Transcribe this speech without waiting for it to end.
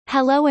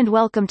Hello and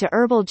welcome to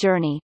Herbal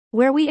Journey,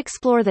 where we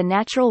explore the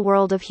natural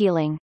world of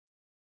healing.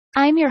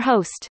 I'm your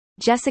host,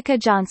 Jessica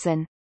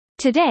Johnson.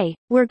 Today,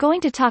 we're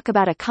going to talk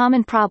about a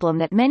common problem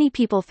that many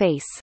people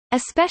face,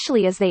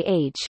 especially as they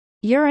age: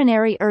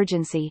 urinary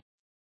urgency.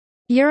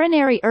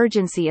 Urinary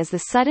urgency is the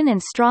sudden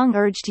and strong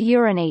urge to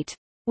urinate,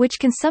 which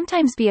can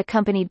sometimes be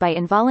accompanied by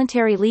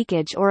involuntary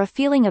leakage or a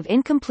feeling of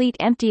incomplete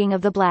emptying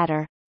of the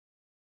bladder.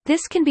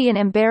 This can be an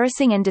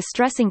embarrassing and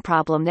distressing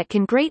problem that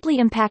can greatly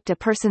impact a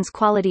person's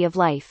quality of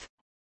life.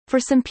 For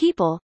some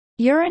people,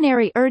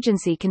 urinary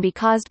urgency can be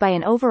caused by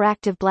an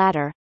overactive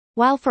bladder,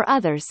 while for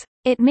others,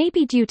 it may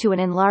be due to an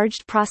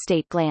enlarged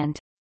prostate gland.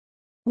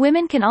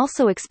 Women can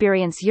also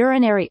experience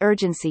urinary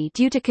urgency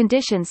due to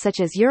conditions such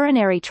as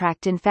urinary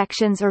tract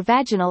infections or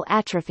vaginal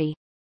atrophy.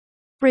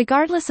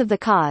 Regardless of the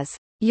cause,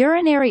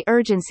 urinary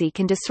urgency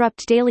can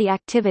disrupt daily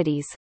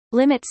activities,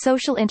 limit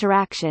social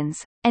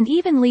interactions, and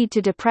even lead to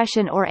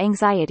depression or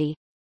anxiety.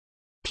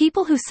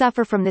 People who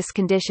suffer from this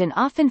condition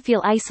often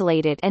feel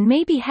isolated and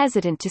may be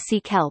hesitant to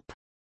seek help.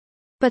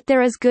 But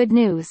there is good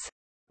news.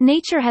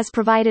 Nature has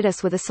provided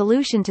us with a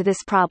solution to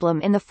this problem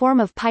in the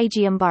form of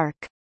Pygeum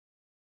bark.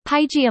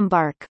 Pygeum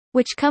bark,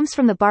 which comes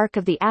from the bark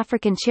of the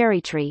African cherry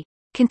tree,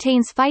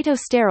 contains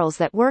phytosterols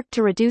that work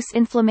to reduce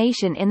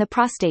inflammation in the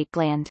prostate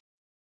gland.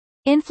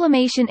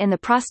 Inflammation in the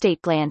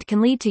prostate gland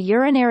can lead to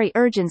urinary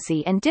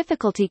urgency and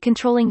difficulty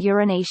controlling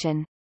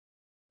urination.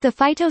 The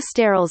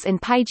phytosterols in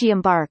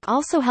Pygeum bark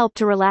also help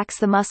to relax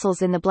the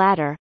muscles in the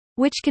bladder,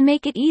 which can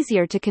make it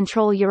easier to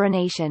control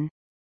urination.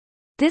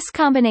 This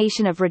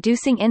combination of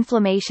reducing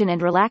inflammation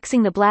and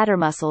relaxing the bladder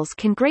muscles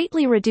can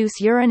greatly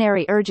reduce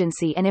urinary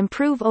urgency and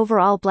improve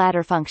overall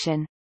bladder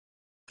function.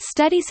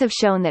 Studies have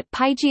shown that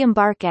Pygeum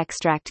bark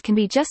extract can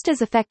be just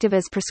as effective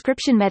as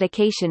prescription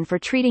medication for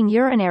treating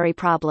urinary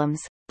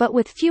problems, but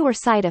with fewer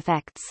side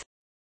effects.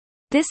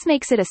 This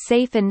makes it a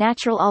safe and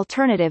natural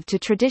alternative to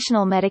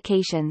traditional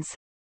medications.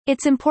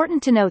 It's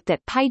important to note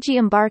that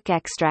Pygeum bark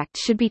extract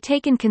should be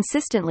taken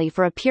consistently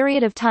for a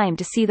period of time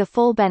to see the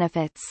full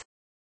benefits.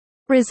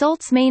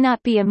 Results may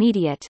not be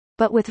immediate,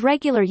 but with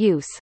regular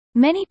use,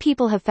 many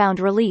people have found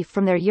relief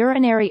from their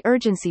urinary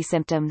urgency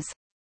symptoms.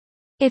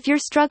 If you're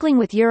struggling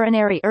with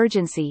urinary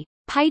urgency,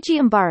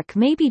 Pygeum bark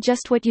may be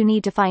just what you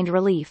need to find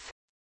relief.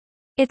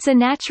 It's a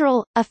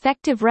natural,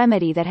 effective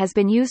remedy that has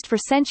been used for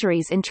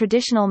centuries in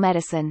traditional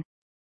medicine.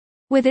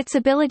 With its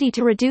ability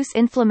to reduce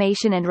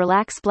inflammation and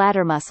relax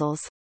bladder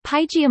muscles,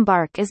 Pygeum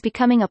bark is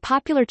becoming a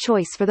popular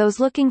choice for those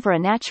looking for a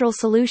natural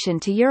solution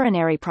to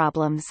urinary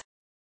problems.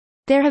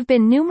 There have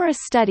been numerous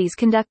studies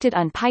conducted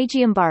on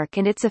Pygeum bark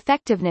and its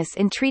effectiveness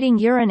in treating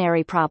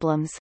urinary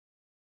problems.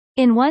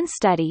 In one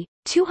study,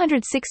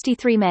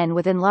 263 men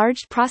with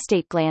enlarged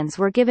prostate glands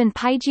were given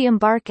Pygeum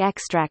bark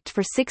extract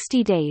for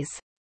 60 days.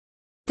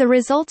 The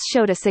results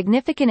showed a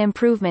significant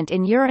improvement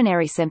in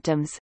urinary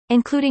symptoms,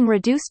 including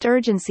reduced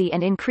urgency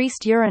and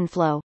increased urine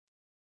flow.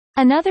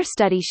 Another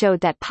study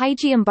showed that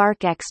Pygeum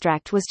bark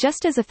extract was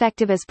just as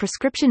effective as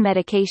prescription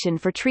medication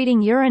for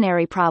treating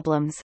urinary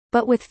problems,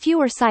 but with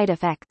fewer side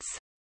effects.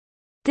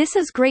 This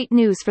is great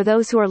news for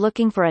those who are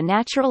looking for a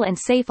natural and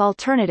safe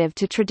alternative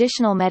to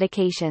traditional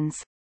medications.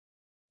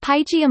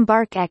 Pygeum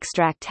bark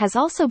extract has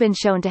also been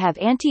shown to have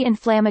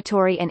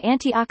anti-inflammatory and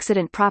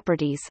antioxidant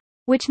properties,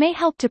 which may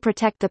help to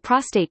protect the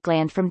prostate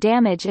gland from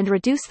damage and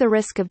reduce the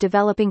risk of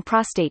developing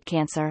prostate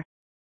cancer.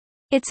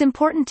 It's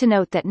important to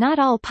note that not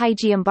all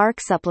Pygeum bark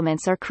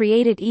supplements are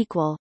created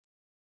equal.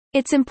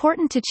 It's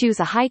important to choose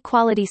a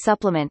high-quality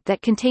supplement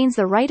that contains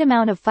the right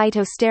amount of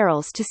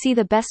phytosterols to see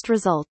the best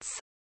results.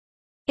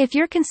 If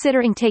you're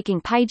considering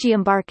taking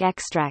Pygeum bark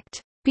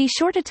extract, be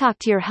sure to talk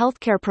to your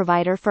healthcare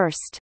provider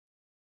first.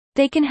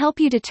 They can help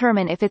you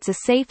determine if it's a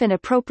safe and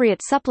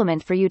appropriate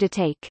supplement for you to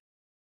take.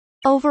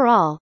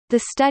 Overall, the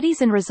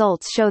studies and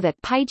results show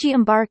that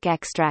Pygeum bark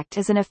extract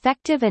is an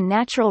effective and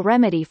natural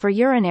remedy for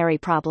urinary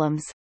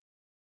problems.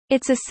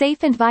 It's a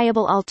safe and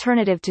viable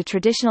alternative to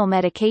traditional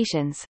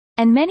medications,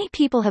 and many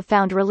people have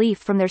found relief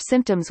from their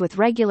symptoms with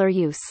regular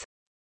use.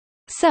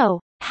 So,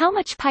 how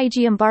much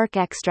Pygeum bark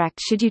extract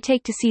should you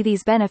take to see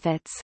these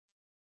benefits?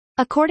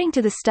 According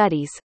to the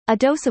studies, a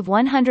dose of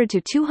 100 to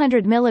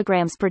 200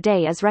 milligrams per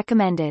day is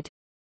recommended.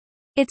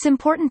 It's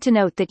important to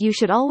note that you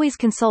should always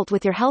consult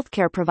with your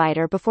healthcare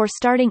provider before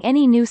starting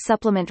any new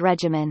supplement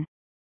regimen.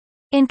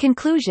 In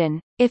conclusion,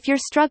 if you're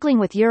struggling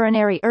with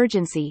urinary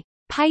urgency,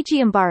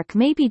 Pygeum bark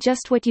may be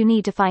just what you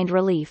need to find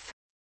relief.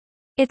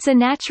 It's a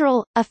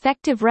natural,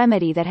 effective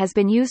remedy that has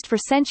been used for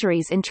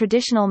centuries in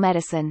traditional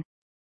medicine.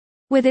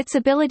 With its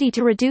ability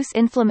to reduce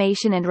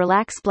inflammation and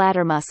relax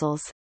bladder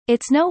muscles,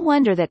 it's no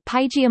wonder that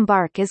Pygeum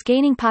bark is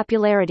gaining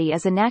popularity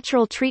as a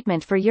natural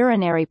treatment for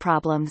urinary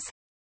problems.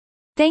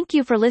 Thank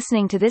you for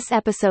listening to this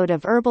episode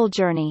of Herbal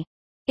Journey.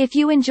 If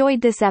you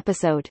enjoyed this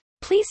episode,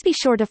 please be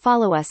sure to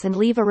follow us and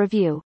leave a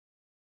review.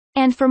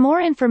 And for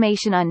more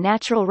information on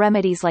natural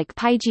remedies like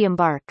Pygeum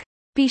bark,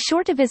 be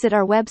sure to visit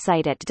our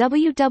website at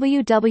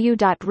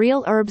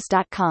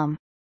www.realherbs.com.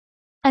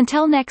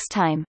 Until next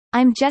time,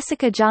 I'm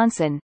Jessica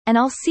Johnson, and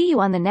I'll see you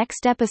on the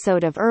next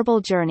episode of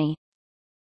Herbal Journey.